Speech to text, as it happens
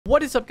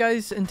What is up,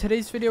 guys? In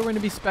today's video, we're going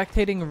to be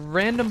spectating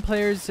random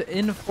players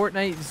in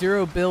Fortnite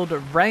Zero Build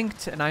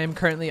Ranked, and I am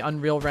currently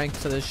Unreal Ranked,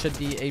 so this should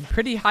be a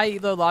pretty high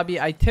elo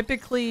lobby. I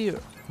typically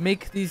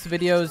make these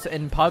videos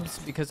in pubs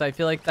because I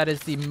feel like that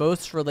is the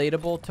most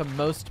relatable to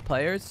most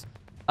players.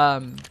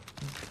 But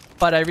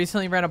I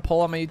recently ran a poll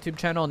on my YouTube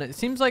channel, and it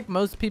seems like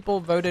most people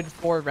voted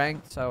for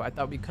Ranked, so I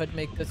thought we could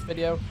make this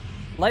video.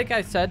 Like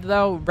I said,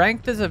 though,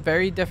 Ranked is a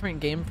very different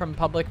game from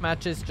public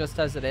matches just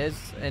as it is,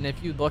 and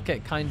if you look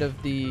at kind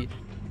of the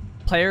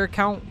player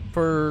count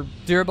for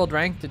Zero Build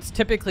Ranked, it's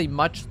typically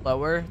much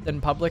lower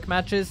than public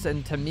matches,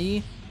 and to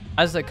me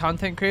as a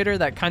content creator,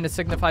 that kind of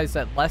signifies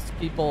that less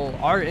people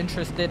are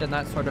interested in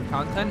that sort of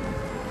content,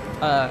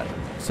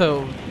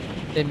 so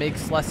it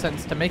makes less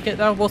sense to make it.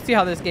 Though we'll see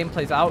how this game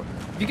plays out.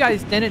 If you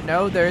guys didn't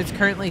know, there is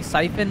currently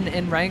Siphon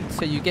in Ranked,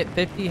 so you get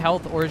 50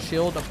 health or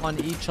shield upon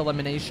each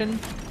elimination,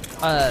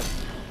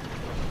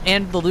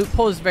 and the loot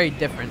pool is very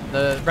different.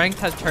 The Ranked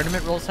has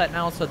tournament rule set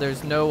now, so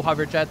there's no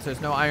hover jets,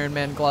 there's no Iron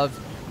Man gloves,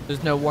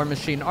 there's no War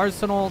Machine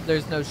Arsenal,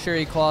 there's no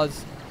Shuri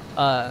Claws.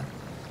 The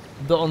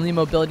only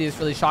mobility is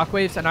really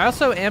shockwaves. And I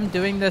also am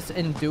doing this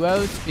in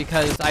duos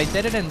because I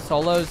did it in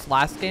solos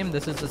last game.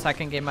 This is the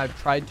second game I've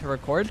tried to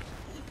record.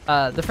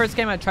 The first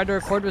game I tried to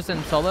record was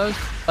in solos,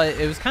 but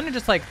it was kind of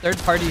just like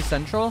third-party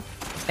central.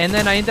 And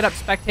then I ended up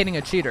spectating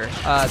a cheater.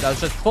 That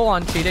was just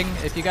full-on cheating.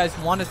 If you guys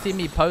want to see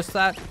me post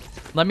that,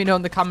 let me know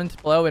in the comments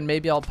below, and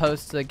maybe I'll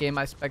post the game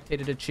I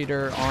spectated a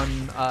cheater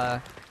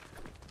on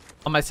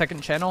my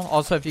second channel.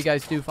 Also, if you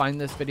guys do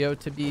find this video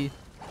to be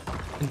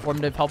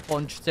informative, helpful,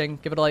 interesting,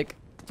 give it a like,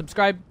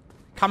 subscribe,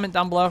 comment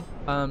down below.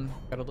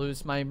 Gotta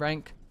lose my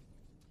rank.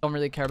 Don't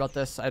really care about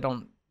this. I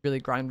don't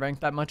really grind rank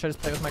that much. I just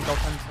play with my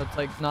girlfriend, so it's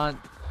like not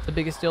the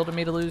biggest deal to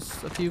me to lose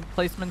a few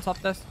placements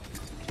off this.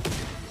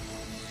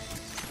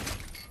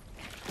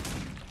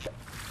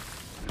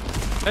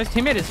 His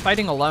teammate is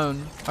fighting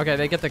alone. Okay,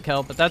 they get the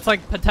kill, but that's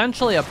like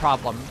potentially a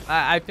problem.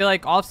 I feel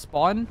like off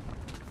spawn,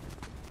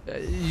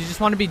 you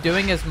just want to be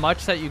doing as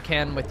much that you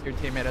can with your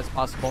teammate as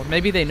possible.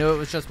 Maybe they knew it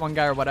was just one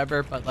guy or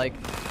whatever, but like,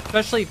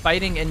 especially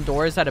fighting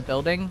indoors at a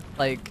building,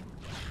 like,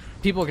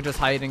 people can just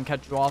hide and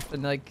catch you off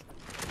and, like,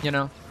 you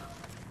know,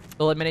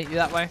 eliminate you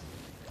that way.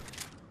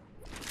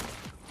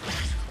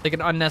 Like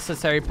an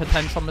unnecessary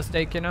potential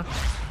mistake, you know?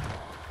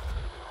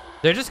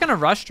 They're just going to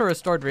rush to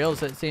restored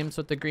reels, it seems,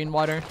 with the green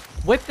water.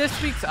 With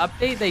this week's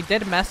update, they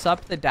did mess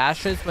up the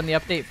dashes when the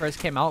update first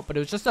came out, but it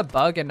was just a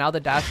bug, and now the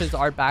dashes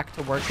are back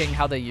to working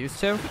how they used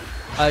to.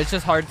 It's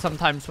just hard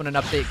sometimes when an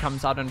update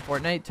comes out in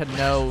Fortnite to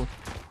know,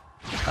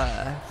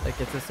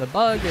 like, is this a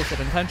bug? Is it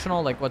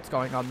intentional? Like, what's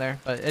going on there?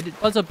 But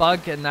it was a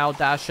bug, and now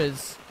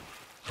dashes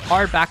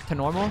are back to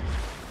normal.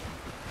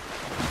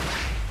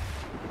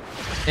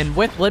 And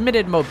with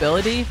limited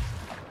mobility,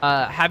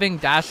 having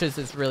dashes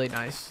is really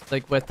nice.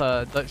 Like with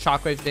the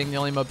shockwaves being the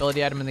only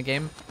mobility item in the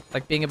game,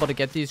 like being able to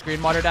get these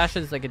green water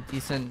dashes is like a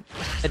decent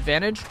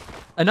advantage.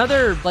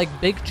 Another like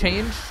big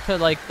change to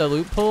like the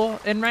loot pool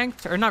in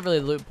Ranked, or not really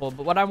the loot pool,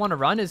 but what I want to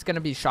run is going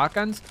to be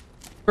shotguns.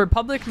 For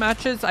public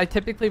matches, I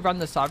typically run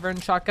the Sovereign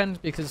shotguns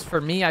because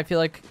for me, I feel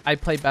like I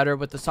play better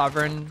with the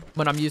Sovereign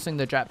when I'm using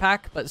the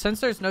jetpack. But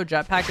since there's no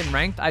jetpack in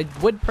Ranked, I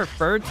would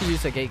prefer to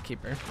use a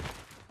Gatekeeper.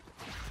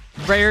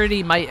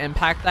 Rarity might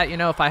impact that, you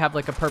know. If I have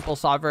like a purple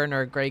Sovereign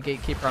or a gray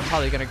Gatekeeper, I'm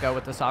probably going to go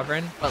with the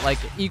Sovereign. But like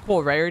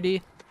equal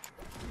rarity,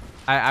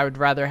 I would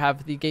rather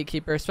have the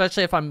Gatekeeper,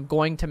 especially if I'm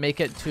going to make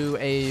it to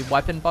a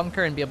weapon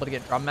bunker and be able to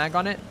get drum mag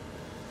on it.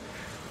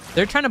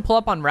 They're trying to pull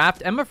up on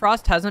Raft. Emma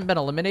Frost hasn't been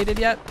eliminated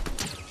yet,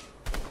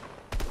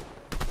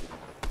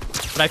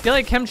 but I feel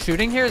like him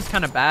shooting here is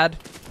kind of bad.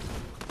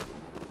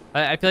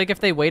 I feel like if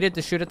they waited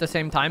to shoot at the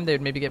same time, they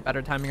would maybe get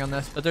better timing on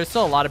this. But there's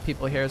still a lot of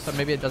people here, so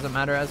maybe it doesn't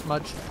matter as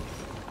much.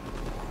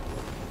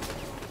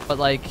 But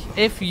like,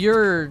 if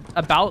you're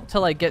about to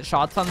like get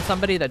shots on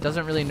somebody that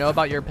doesn't really know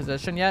about your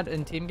position yet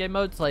in team game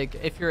modes, like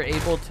if you're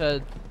able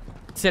to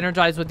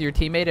synergize with your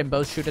teammate and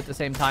both shoot at the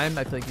same time,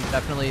 I feel like you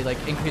definitely like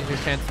increase your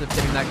chances of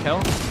getting that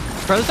kill.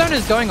 Frozone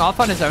is going off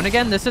on his own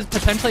again. This is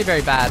potentially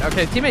very bad.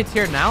 Okay, teammate's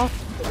here now,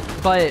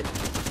 but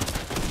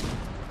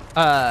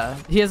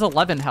he has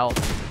 11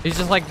 health. He's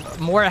just like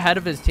more ahead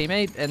of his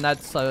teammate, and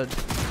that's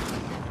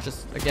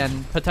just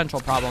again potential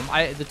problem.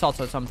 It's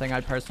also something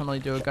I personally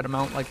do a good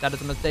amount. Like that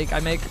is a mistake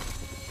I make.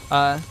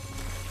 But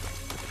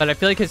I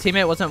feel like his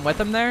teammate wasn't with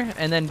him there,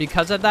 and then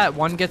because of that,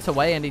 one gets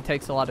away and he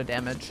takes a lot of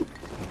damage.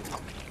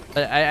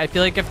 But I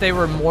feel like if they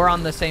were more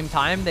on the same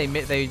time,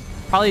 they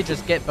probably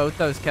just get both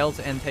those kills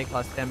and take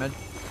less damage.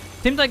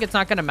 Seems like it's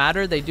not going to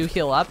matter. They do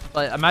heal up,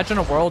 but imagine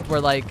a world where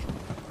like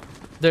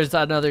there's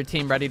another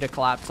team ready to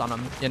collapse on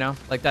them, you know?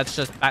 Like that's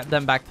just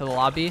them back to the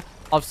lobby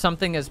of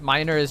something as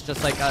minor as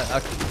just like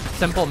a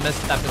simple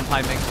misstep in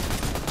timing.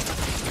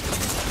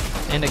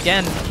 And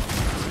again,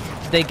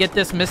 they get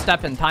this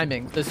misstep in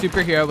timing. The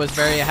superhero was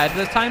very ahead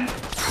this time,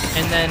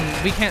 and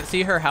then we can't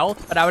see her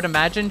health, but I would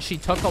imagine she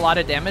took a lot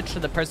of damage to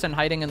the person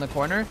hiding in the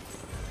corner,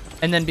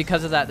 and then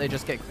because of that, they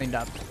just get cleaned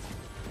up.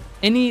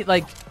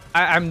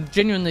 I'm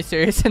genuinely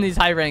serious in these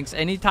high ranks.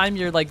 Anytime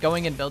you're like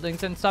going in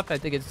buildings and stuff, I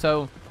think it's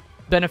so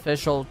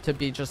beneficial to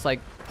be just like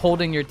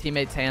holding your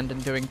teammate's hand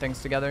and doing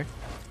things together.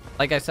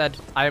 Like I said,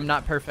 I am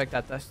not perfect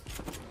at this.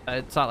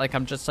 It's not like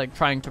I'm just like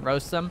trying to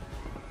roast them.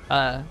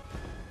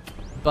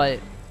 But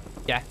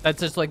yeah, that's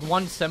just like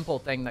one simple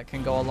thing that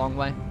can go a long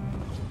way.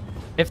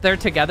 If they're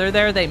together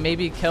there, they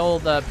maybe kill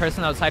the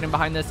person that was hiding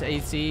behind this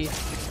AC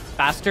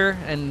faster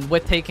and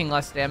with taking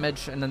less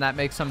damage, and then that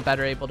makes them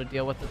better able to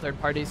deal with the third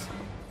parties.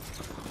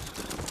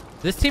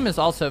 This team is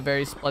also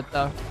very split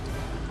though.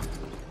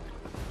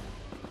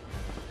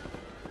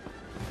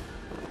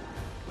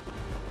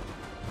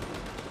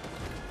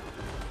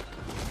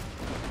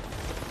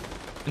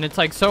 And it's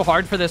like so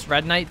hard for this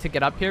Red Knight to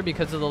get up here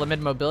because of the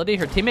limited mobility.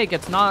 Her teammate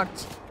gets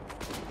knocked.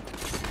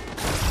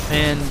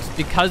 And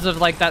because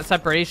of like that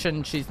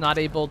separation, she's not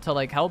able to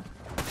like help.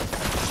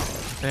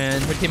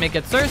 And her teammate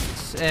gets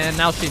thirst, and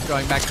now she's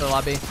going back to the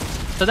lobby.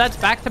 So that's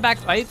back-to-back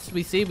fights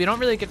we see. We don't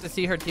really get to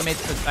see her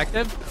teammate's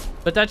perspective,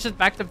 but that's just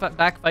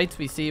back-to-back fights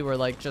we see where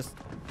like just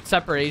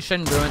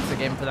separation ruins the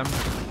game for them.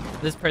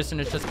 This person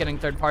is just getting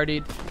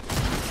third-partied.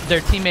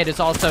 Their teammate is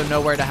also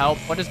nowhere to help.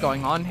 What is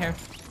going on here?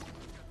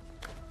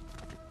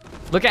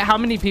 Look at how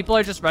many people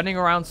are just running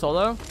around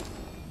solo.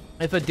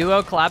 If a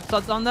duo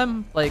collapses on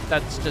them, like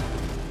that's just,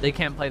 they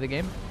can't play the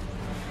game.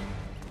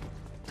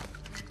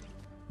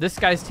 This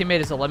guy's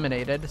teammate is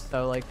eliminated,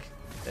 so like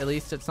at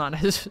least it's not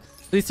as,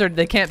 at least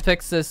they can't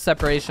fix this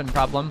separation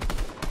problem.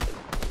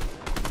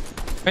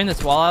 Bring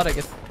this wall out, I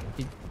guess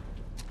he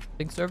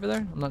thinks over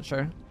there. I'm not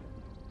sure.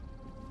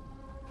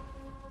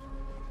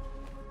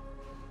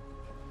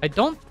 I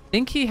don't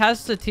think he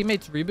has the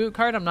teammate's reboot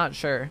card. I'm not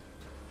sure.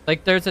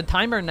 Like there's a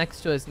timer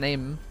next to his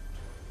name.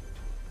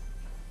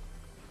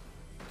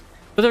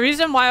 But the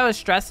reason why I was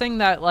stressing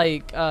that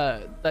like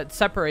that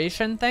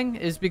separation thing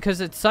is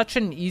because it's such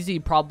an easy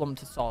problem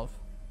to solve.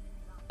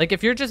 Like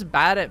if you're just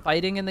bad at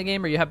fighting in the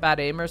game or you have bad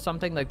aim or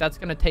something, like that's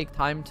going to take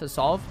time to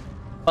solve.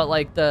 But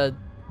like the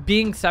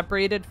being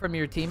separated from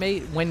your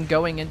teammate when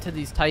going into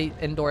these tight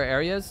indoor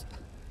areas,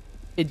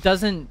 it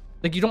doesn't,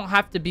 like you don't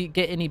have to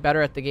get any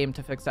better at the game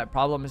to fix that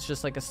problem. It's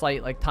just like a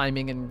slight like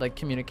timing and like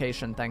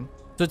communication thing.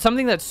 So it's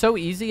something that's so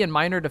easy and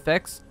minor to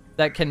fix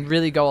that can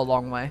really go a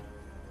long way.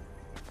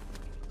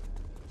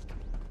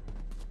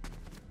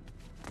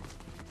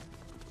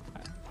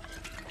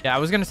 Yeah, I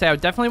was going to say, I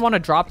would definitely want to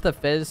drop the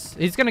Fizz.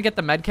 He's going to get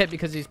the med kit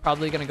because he's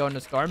probably going to go into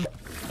Storm.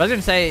 But I was going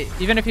to say,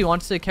 even if he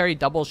wants to carry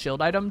double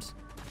shield items,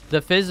 the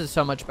Fizz is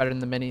so much better than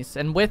the minis.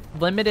 And with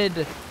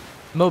limited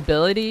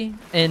mobility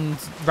and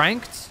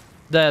ranked,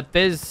 the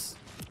Fizz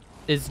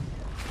is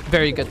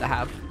very good to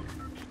have.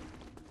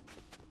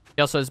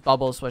 He also has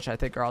bubbles, which I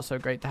think are also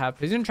great to have.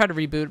 He's going to try to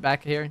reboot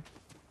back here.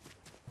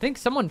 I think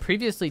someone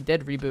previously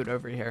did reboot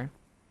over here.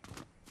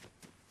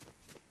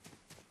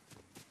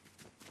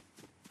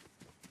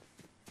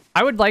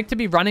 I would like to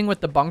be running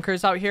with the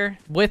bunkers out here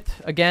with,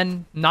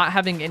 again, not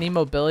having any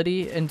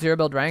mobility in zero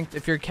build ranked.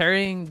 If you're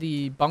carrying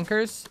the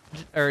bunkers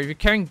or if you're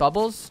carrying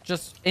bubbles,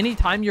 just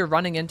anytime you're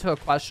running into a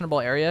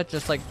questionable area,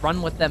 just like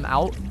run with them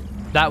out.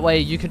 That way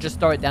you could just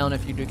throw it down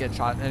if you do get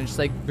shot, and it just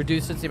like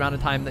reduces the amount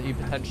of time that you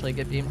potentially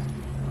get beamed.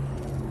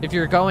 If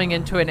you're going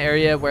into an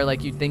area where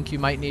like you think you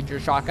might need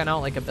your shotgun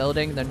out, like a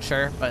building, then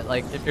sure. But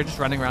like if you're just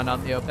running around out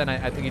in the open,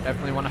 I think you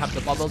definitely want to have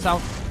the bubbles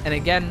out. And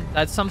again,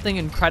 that's something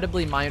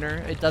incredibly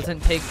minor. It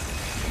doesn't take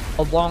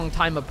a long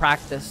time of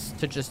practice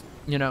to just,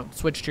 you know,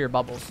 switch to your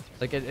bubbles.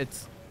 Like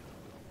it's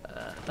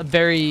a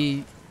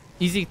very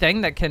easy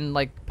thing that can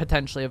like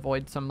potentially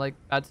avoid some like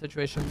bad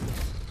situations.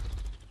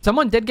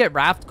 Someone did get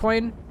raft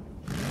coin.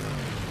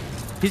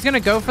 He's going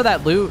to go for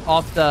that loot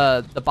off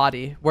the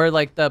body where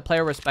like the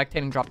player we're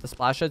spectating dropped the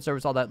splashes. There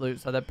was all that loot.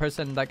 So that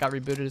person that got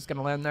rebooted is going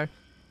to land there.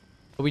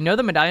 But we know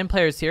the medallion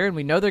player is here and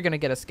we know they're going to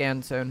get a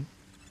scan soon.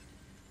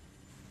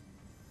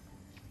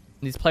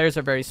 These players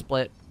are very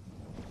split,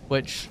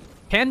 which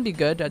can be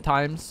good at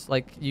times.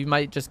 Like you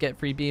might just get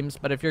free beams.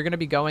 But if you're going to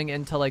be going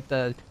into like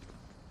the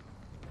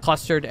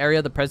clustered area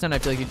of the prison, I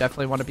feel like you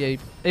definitely want to be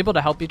able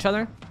to help each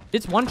other.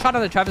 It's one shot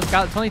on the Travis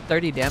Scott. It's only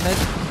 30 damage.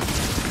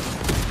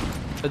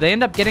 So they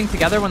end up getting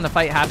together when the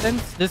fight happens.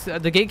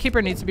 The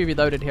gatekeeper needs to be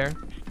reloaded here.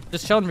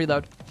 Just chill and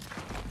reload.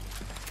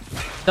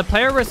 The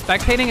player we're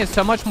spectating is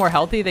so much more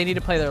healthy. They need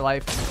to play their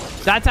life.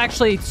 That's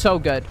actually so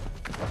good.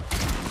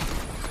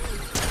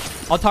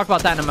 I'll talk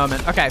about that in a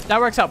moment. Okay, that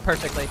works out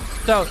perfectly.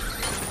 So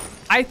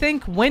I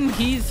think when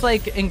he's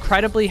like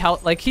incredibly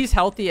like he's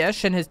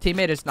healthy-ish and his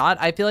teammate is not,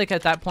 I feel like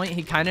at that point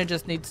he kind of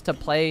just needs to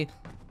play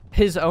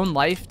his own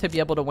life to be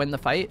able to win the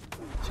fight.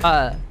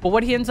 But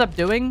what he ends up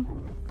doing,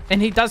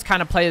 and he does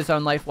kind of play his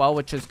own life well,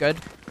 which is good.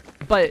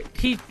 But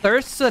he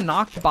thirsts a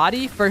knocked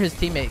body for his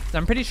teammate.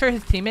 I'm pretty sure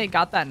his teammate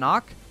got that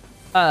knock.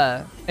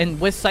 And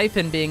with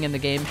Siphon being in the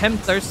game, him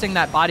thirsting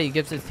that body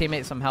gives his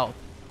teammate some health.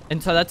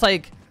 And so that's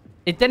like,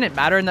 it didn't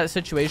matter in that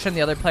situation.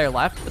 The other player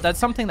left. But that's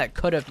something that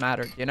could have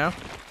mattered, you know?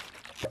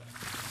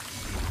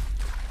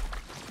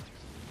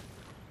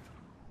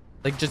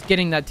 Like just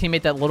getting that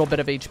teammate that little bit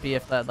of HP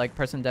if that like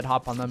person did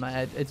hop on them.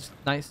 It's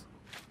nice.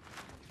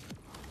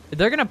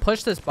 They're going to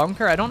push this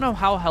bunker. I don't know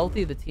how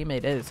healthy the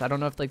teammate is. I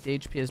don't know if like the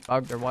HP is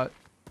bugged or what.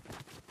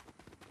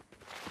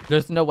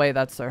 There's no way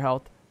that's their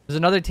health. There's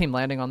another team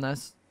landing on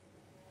this.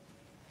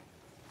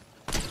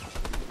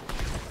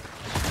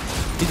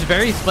 He's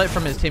very split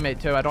from his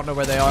teammate too. I don't know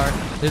where they are.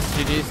 This is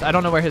GG's. I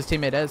don't know where his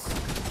teammate is.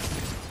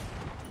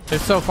 They're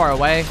so far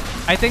away.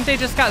 I think they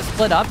just got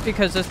split up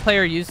because this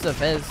player used the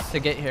Fizz to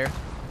get here.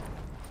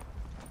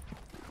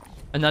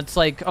 And that's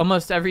like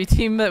almost every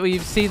team that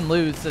we've seen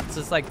lose. It's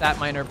just like that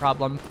minor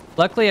problem.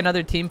 Luckily,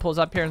 another team pulls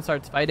up here and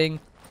starts fighting.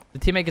 The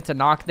teammate gets a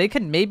knock. They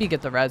could maybe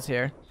get the res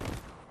here.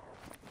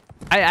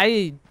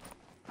 I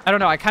don't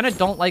know. I kind of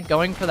don't like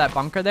going for that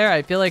bunker there.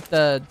 I feel like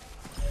the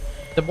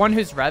one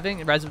who's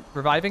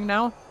reviving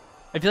now,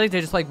 I feel like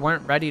they just like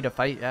weren't ready to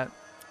fight yet.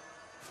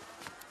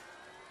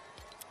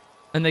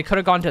 And they could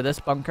have gone to this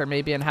bunker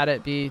maybe and had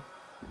it be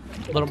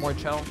a little more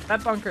chill.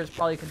 That bunker is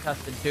probably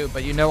contested too,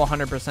 but you know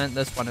 100%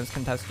 this one is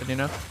contested, you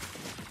know?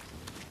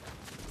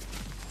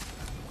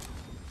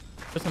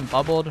 Just some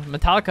bubbled.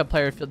 Metallica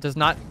player does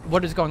not...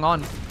 What is going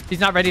on? He's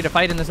not ready to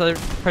fight and this other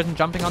person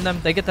jumping on them.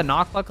 They get the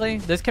knock, luckily.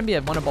 This can be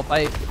a winnable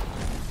fight.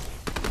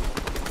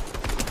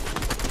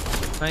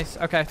 Nice.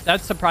 Okay.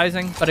 That's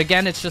surprising. But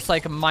again, it's just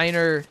like a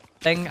minor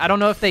thing. I don't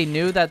know if they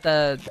knew that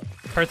the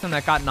person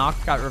that got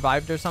knocked got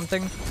revived or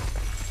something.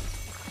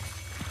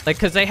 Like,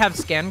 because they have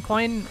scan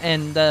coin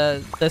and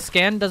the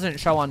scan doesn't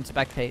show on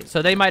spectate.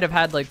 So they might have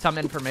had like some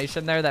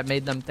information there that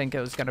made them think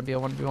it was going to be a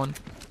 1v1.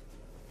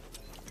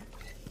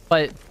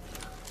 But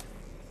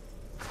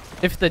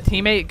if the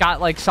teammate got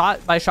like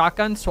shot by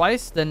shotguns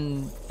twice,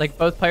 then like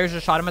both players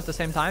just shot him at the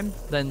same time,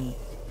 then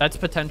that's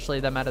potentially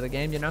them out of the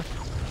game, you know?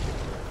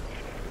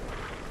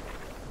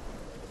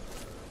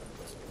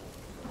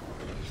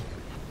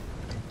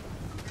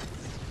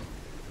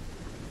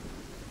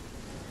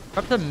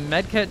 Up the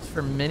medkits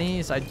for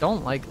minis. I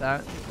don't like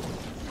that.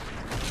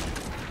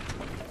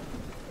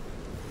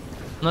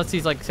 Unless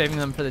he's like saving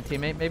them for the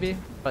teammate maybe.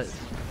 But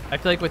I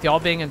feel like with y'all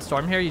being in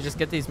storm here, you just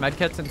get these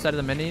medkits instead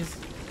of the minis.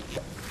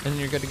 And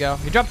you're good to go.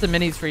 You drop the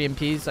minis for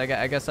EMPs.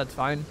 I guess that's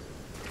fine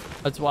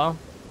as well.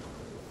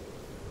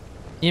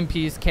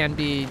 EMPs can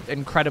be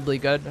incredibly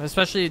good.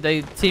 Especially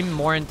they seem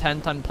more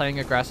intent on playing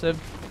aggressive.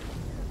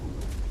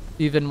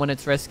 Even when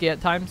it's risky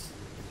at times.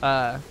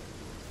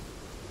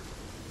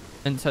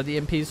 And so the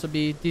MPs would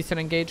be decent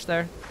engaged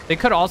there. They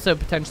could also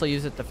potentially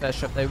use it to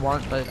fish if they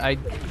want, but I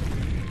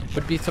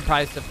would be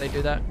surprised if they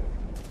do that.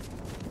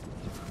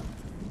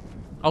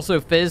 Also,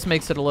 Fizz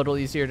makes it a little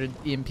easier to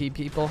EMP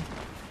people.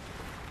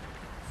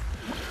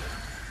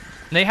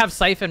 And they have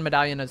Siphon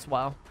Medallion as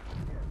well.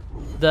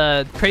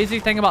 The crazy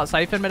thing about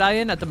Siphon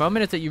Medallion at the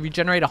moment is that you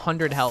regenerate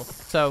 100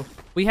 health. So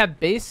we have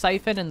base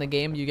Siphon in the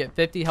game. You get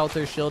 50 health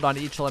or shield on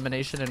each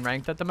elimination in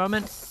ranked at the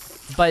moment.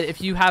 But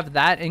if you have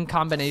that in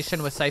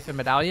combination with Siphon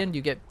Medallion,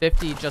 you get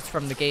 50 just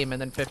from the game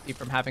and then 50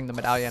 from having the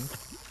medallion.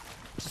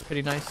 Which is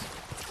pretty nice.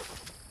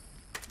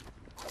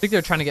 I think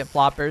they're trying to get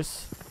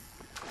floppers.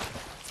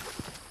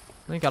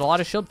 They got a lot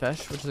of shield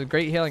fish, which is a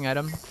great healing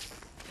item.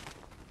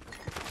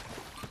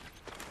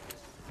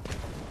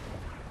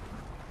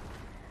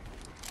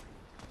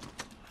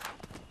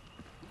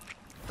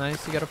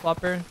 Nice, you got a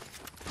flopper.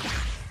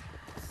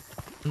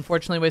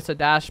 Unfortunately, waste a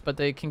dash, but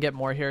they can get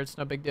more here. It's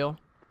no big deal.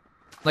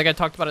 Like I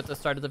talked about at the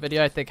start of the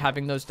video, I think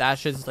having those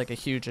dashes is like a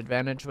huge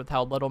advantage with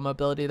how little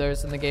mobility there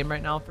is in the game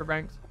right now for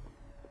ranked.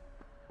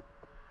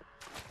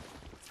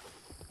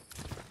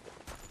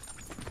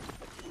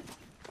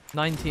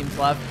 Nine teams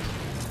left.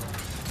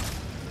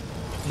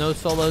 No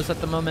solos at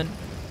the moment.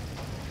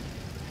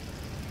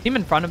 Team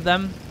in front of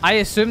them. I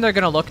assume they're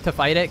going to look to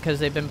fight it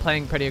because they've been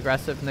playing pretty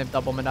aggressive and they've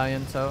double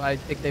medallion. So I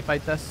think they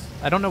fight this.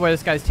 I don't know where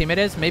this guy's teammate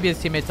is. Maybe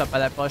his teammate's up by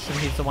that bush and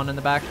he's the one in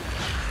the back.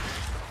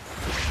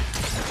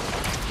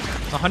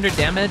 100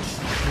 damage.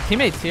 The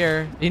teammate's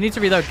here. He needs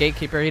to reload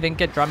Gatekeeper. He didn't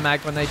get drum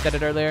mag when they did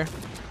it earlier.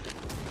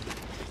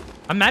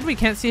 I'm mad we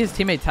can't see his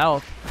teammate's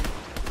health.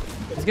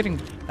 He's getting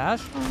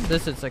dashed on?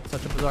 This is like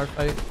such a bizarre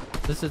fight.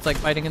 This is like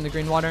fighting in the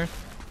green water.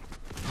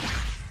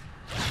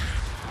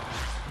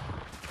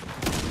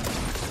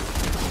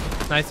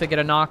 Nice to get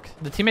a knock.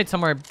 The teammate's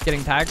somewhere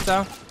getting tagged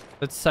though.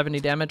 That's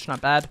 70 damage.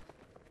 Not bad.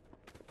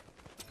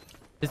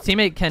 His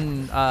teammate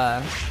can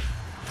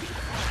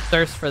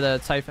thirst for the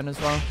Siphon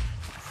as well.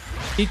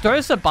 He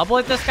throws a bubble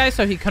at this guy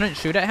so he couldn't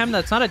shoot at him.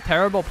 That's not a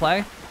terrible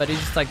play, but he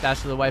just like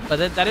dashes away.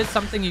 But that is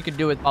something you can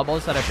do with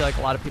bubbles that I feel like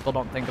a lot of people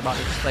don't think about.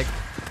 It's just like,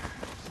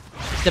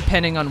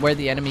 depending on where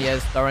the enemy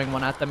is, throwing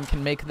one at them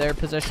can make their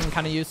position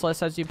kind of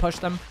useless as you push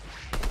them.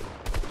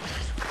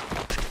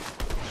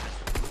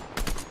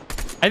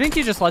 I think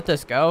you just let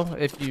this go.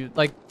 If you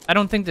like, I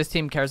don't think this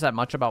team cares that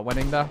much about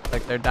winning though.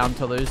 Like they're down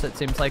to lose. It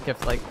seems like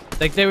if like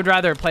they would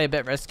rather play a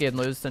bit risky and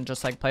lose than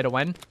just like play to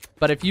win.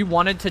 But if you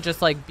wanted to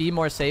just like be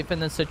more safe in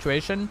this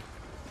situation,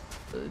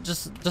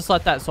 just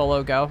let that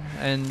solo go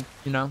and,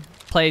 you know,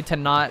 play to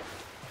not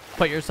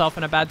put yourself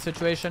in a bad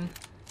situation.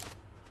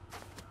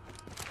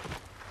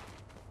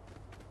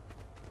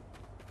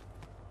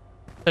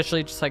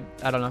 Especially just like,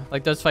 I don't know,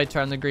 like those fights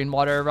around the green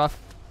water are rough.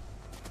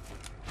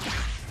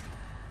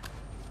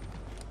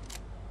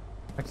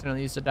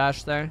 Accidentally used a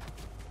dash there.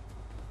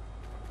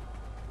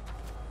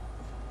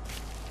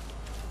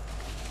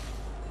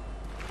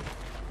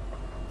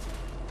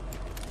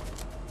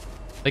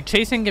 Like,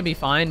 chasing can be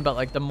fine, but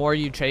like the more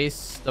you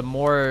chase, the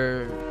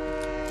more,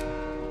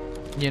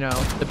 you know,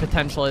 the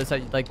potential is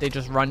that like they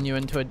just run you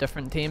into a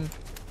different team,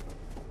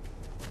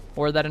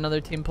 or that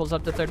another team pulls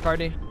up the third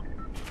party.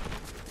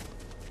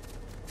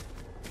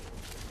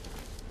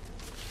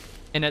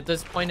 And at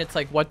this point, it's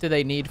like, what do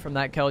they need from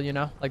that kill, you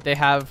know? Like, they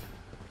have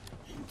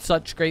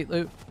such great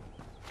loot.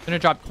 I'm gonna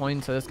drop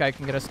coins so this guy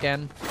can get a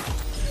scan.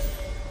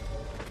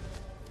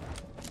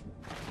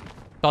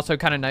 It's also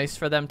kind of nice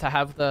for them to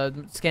have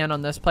the scan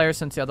on this player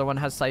since the other one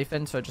has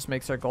siphon, so it just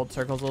makes their gold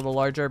circles a little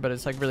larger, but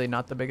it's like really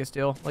not the biggest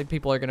deal. Like,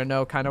 people are gonna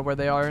know kind of where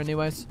they are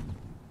anyways.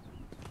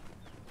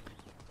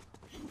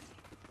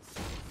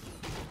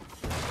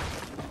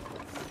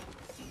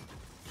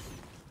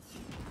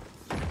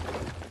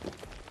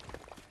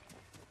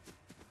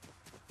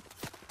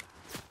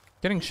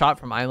 Getting shot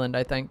from island,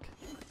 I think.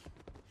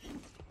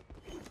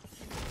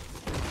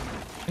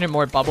 Getting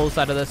more bubbles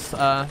out of this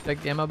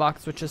big ammo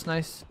box, which is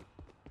nice.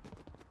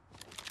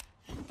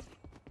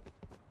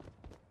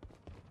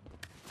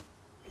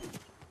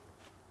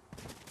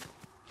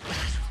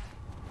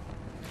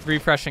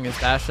 Refreshing his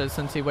dashes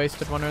since he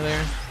wasted one earlier.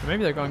 Or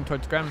maybe they're going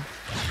towards Grim.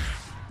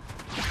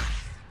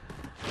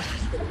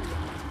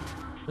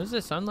 What does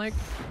this sound like?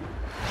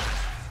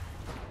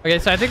 Okay,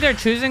 so I think they're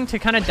choosing to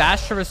kind of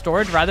dash to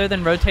restored rather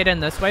than rotate in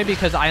this way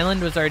because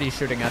Island was already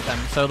shooting at them.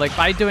 So like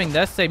by doing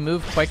this, they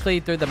move quickly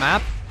through the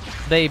map.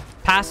 They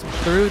pass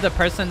through the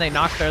person they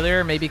knocked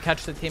earlier, maybe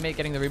catch the teammate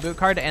getting the reboot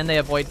card, and they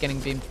avoid getting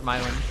beamed from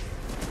Island.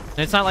 And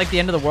it's not like the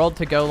end of the world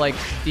to go like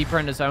deeper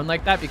into zone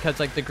like that because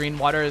like the green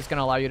water is going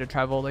to allow you to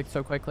travel like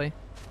so quickly.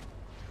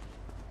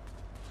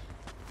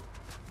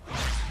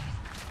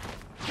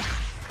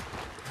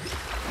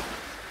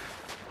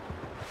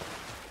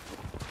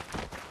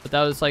 But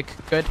that was like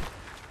good.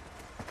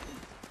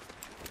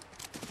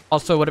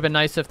 Also would have been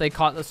nice if they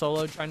caught the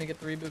solo trying to get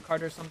the reboot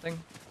card or something.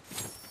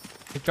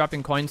 Like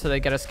dropping coins so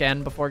they get a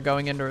scan before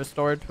going into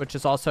restored, which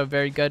is also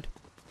very good.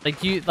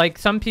 Like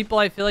some people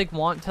I feel like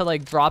want to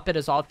like drop it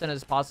as often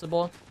as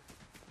possible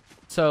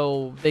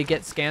so they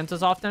get scans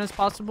as often as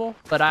possible,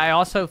 but I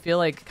also feel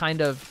like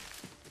kind of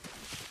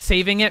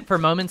saving it for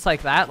moments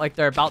like that, like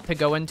they're about to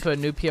go into a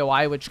new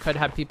POI which could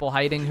have people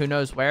hiding who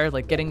knows where,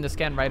 like getting the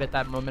scan right at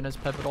that moment is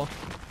pivotal.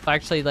 So I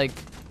actually like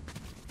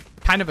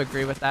kind of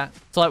agree with that.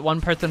 So let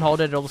one person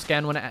hold it, it'll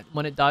scan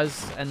when it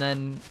does, and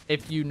then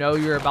if you know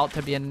you're about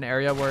to be in an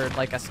area where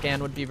like a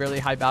scan would be really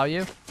high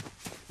value,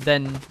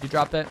 then you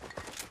drop it.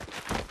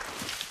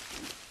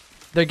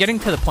 They're getting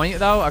to the point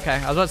though. Okay,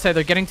 I was about to say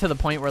they're getting to the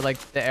point where like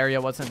the area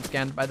wasn't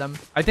scanned by them.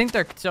 I think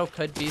there still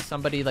could be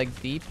somebody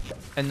like deep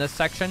in this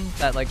section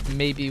that like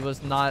maybe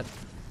was not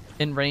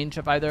in range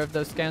of either of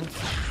those scans.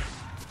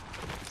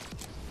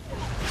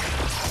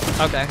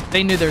 Okay,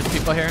 they knew there was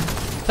people here.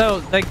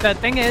 So like the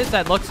thing is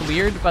that looks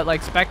weird, but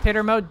like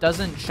spectator mode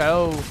doesn't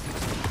show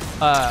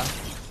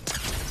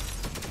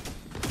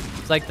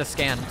like the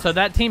scan. So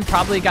that team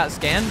probably got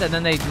scanned and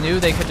then they knew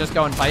they could just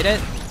go and fight it.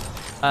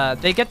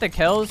 They get the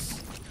kills.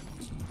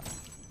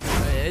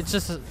 It's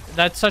just,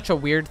 that's such a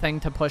weird thing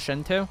to push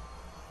into.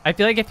 I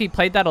feel like if he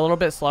played that a little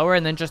bit slower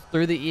and then just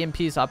threw the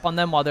EMPs up on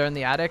them while they're in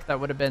the attic, that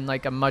would have been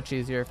like a much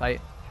easier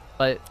fight.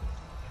 But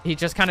he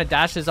just kind of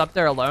dashes up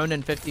there alone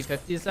and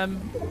 50-50s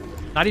them.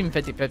 Not even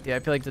 50-50. I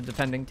feel like the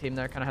defending team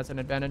there kind of has an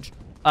advantage.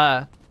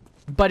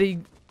 But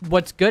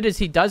what's good is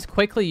he does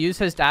quickly use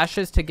his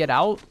dashes to get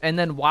out. And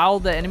then while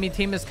the enemy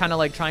team is kind of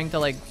like trying to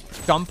like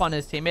jump on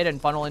his teammate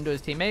and funnel into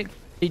his teammate,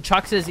 he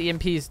chucks his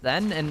EMPs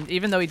then, and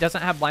even though he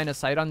doesn't have line of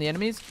sight on the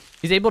enemies,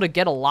 he's able to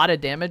get a lot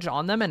of damage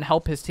on them and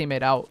help his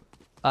teammate out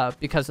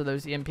because of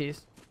those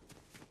EMPs.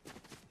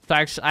 So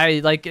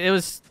actually,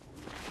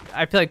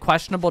 I feel like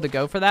questionable to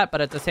go for that, but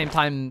at the same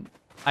time,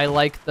 I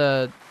like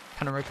the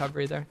kind of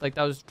recovery there. Like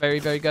that was very,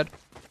 very good.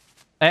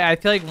 I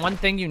feel like one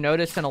thing you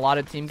notice in a lot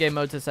of team game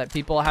modes is that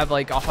people have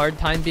like a hard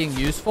time being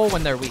useful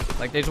when they're weak.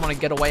 Like they just want to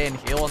get away and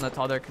heal, and that's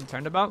all they're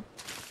concerned about.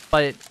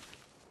 But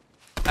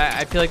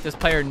I feel like this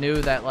player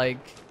knew that like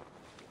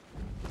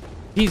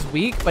he's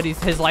weak, but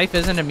his life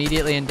isn't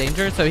immediately in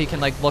danger, so he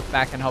can like look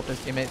back and help his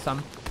teammate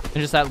some. And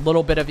just that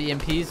little bit of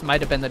EMPs might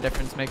have been the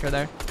difference maker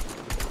there.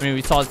 I mean,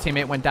 we saw his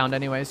teammate went down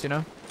anyways, you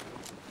know?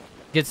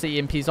 Gets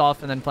the EMPs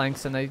off and then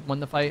flanks and they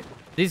won the fight.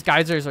 These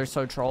geysers are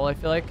so troll, I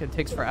feel like. It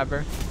takes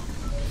forever.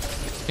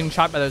 Getting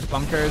shot by those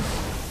bunkers.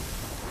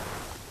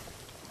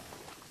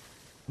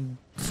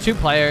 It's two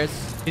players.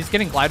 He's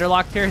getting glider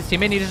locked here. His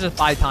teammate needs to just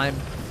buy time.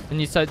 And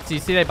you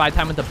see they buy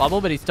time with the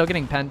bubble, but he's still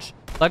getting pinched.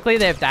 Luckily,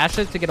 they have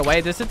dashes to get away.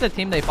 This is the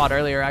team they fought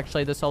earlier,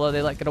 actually. The solo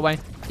they let get away.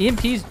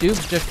 EMPs do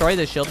destroy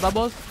the shield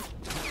bubbles.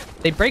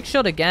 They break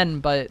shield again,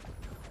 but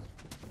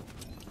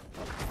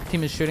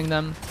team is shooting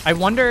them. I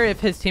wonder if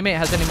his teammate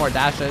has any more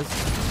dashes.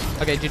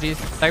 Okay,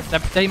 GG's.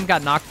 That team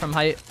got knocked from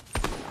height.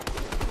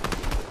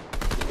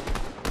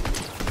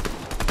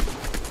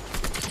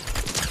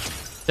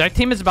 That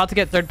team is about to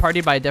get third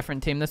party by a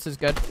different team. This is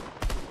good.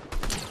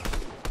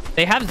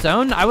 They have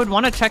zone. I would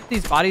want to check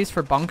these bodies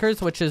for bunkers,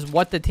 which is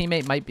what the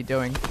teammate might be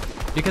doing.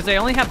 Because they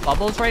only have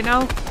bubbles right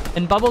now.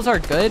 And bubbles are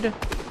good.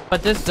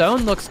 But this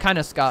zone looks kind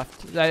of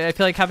scuffed. I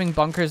feel like having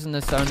bunkers in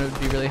this zone would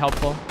be really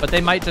helpful. But they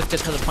might just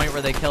get to the point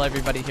where they kill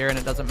everybody here and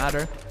it doesn't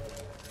matter.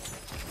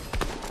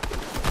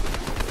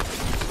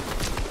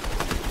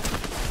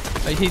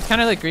 But he's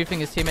kind of like griefing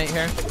his teammate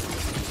here.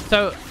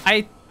 So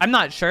I'm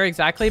not sure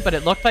exactly, but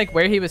it looked like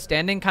where he was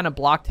standing kind of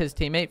blocked his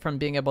teammate from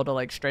being able to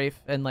like strafe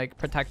and like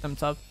protect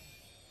himself.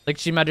 Like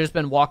she might have just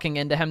been walking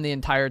into him the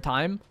entire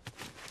time.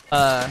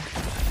 And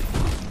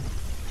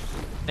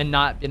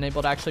not being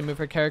able to actually move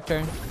her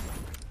character.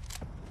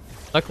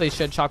 Luckily,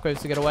 she had shockwaves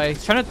to get away.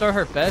 He's trying to throw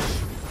her fish.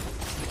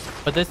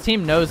 But this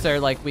team knows they're,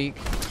 like, weak.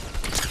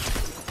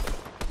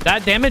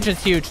 That damage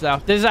is huge,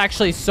 though. This is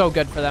actually so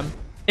good for them.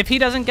 If he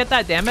doesn't get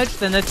that damage,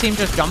 then this team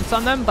just jumps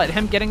on them. But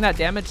him getting that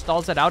damage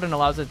stalls it out and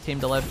allows the team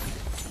to live.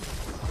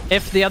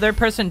 If the other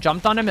person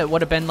jumped on him, it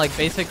would have been, like,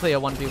 basically a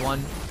 1v1.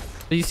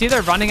 But you see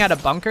they're running out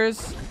of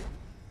bunkers.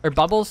 Or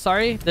bubbles,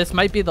 sorry. This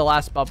might be the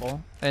last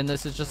bubble. And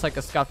this is just, like,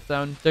 a scuffed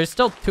zone. There's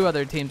still 2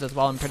 other teams as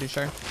well, I'm pretty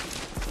sure.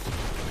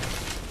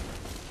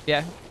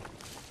 Yeah.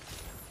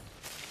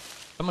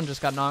 Someone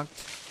just got knocked.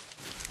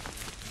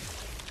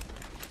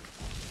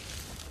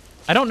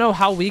 I don't know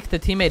how weak the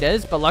teammate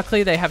is, but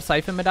luckily they have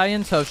Siphon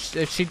Medallion, so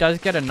if she does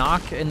get a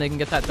knock and they can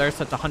get that thirst,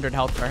 that's 100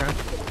 health for her.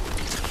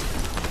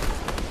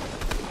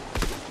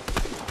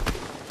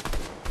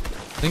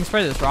 We can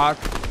spray this rock.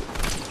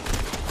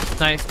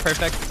 Nice,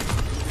 perfect.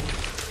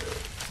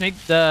 Snake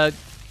the...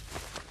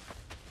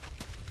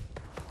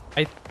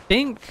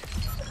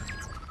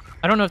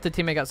 I don't know if the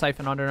teammate got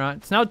siphoned on or not.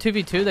 It's now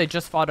 2v2. They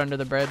just fought under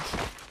the bridge.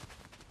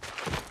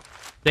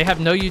 They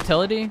have no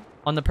utility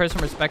on the person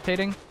we're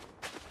spectating.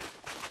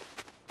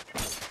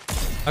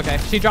 Okay,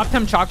 she dropped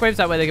him shockwaves.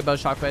 That way they get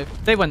both shockwave.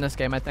 They win this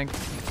game, I think.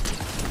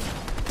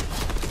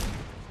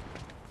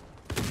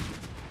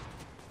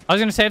 I was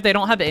going to say if they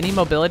don't have any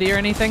mobility or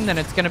anything, then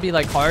it's going to be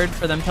like hard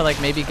for them to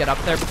like maybe get up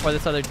there before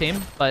this other team.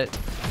 But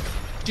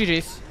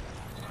GG's.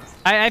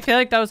 I feel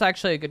like that was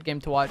actually a good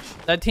game to watch.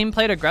 That team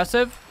played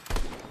aggressive.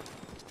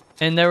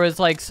 And there was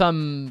like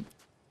some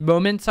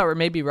moments that were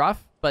maybe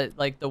rough, but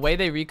like the way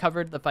they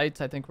recovered the fights,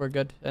 I think were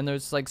good. And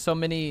there's like so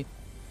many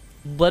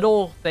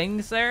little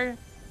things there.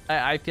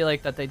 I feel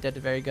like that they did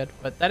very good.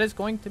 But that is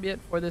going to be it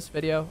for this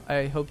video.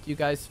 I hope you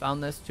guys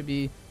found this to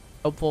be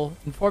helpful,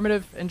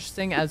 informative,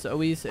 interesting as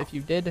always. If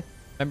you did,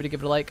 remember to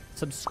give it a like,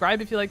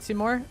 subscribe if you'd like to see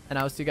more, and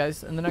I'll see you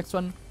guys in the next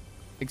one.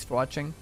 Thanks for watching.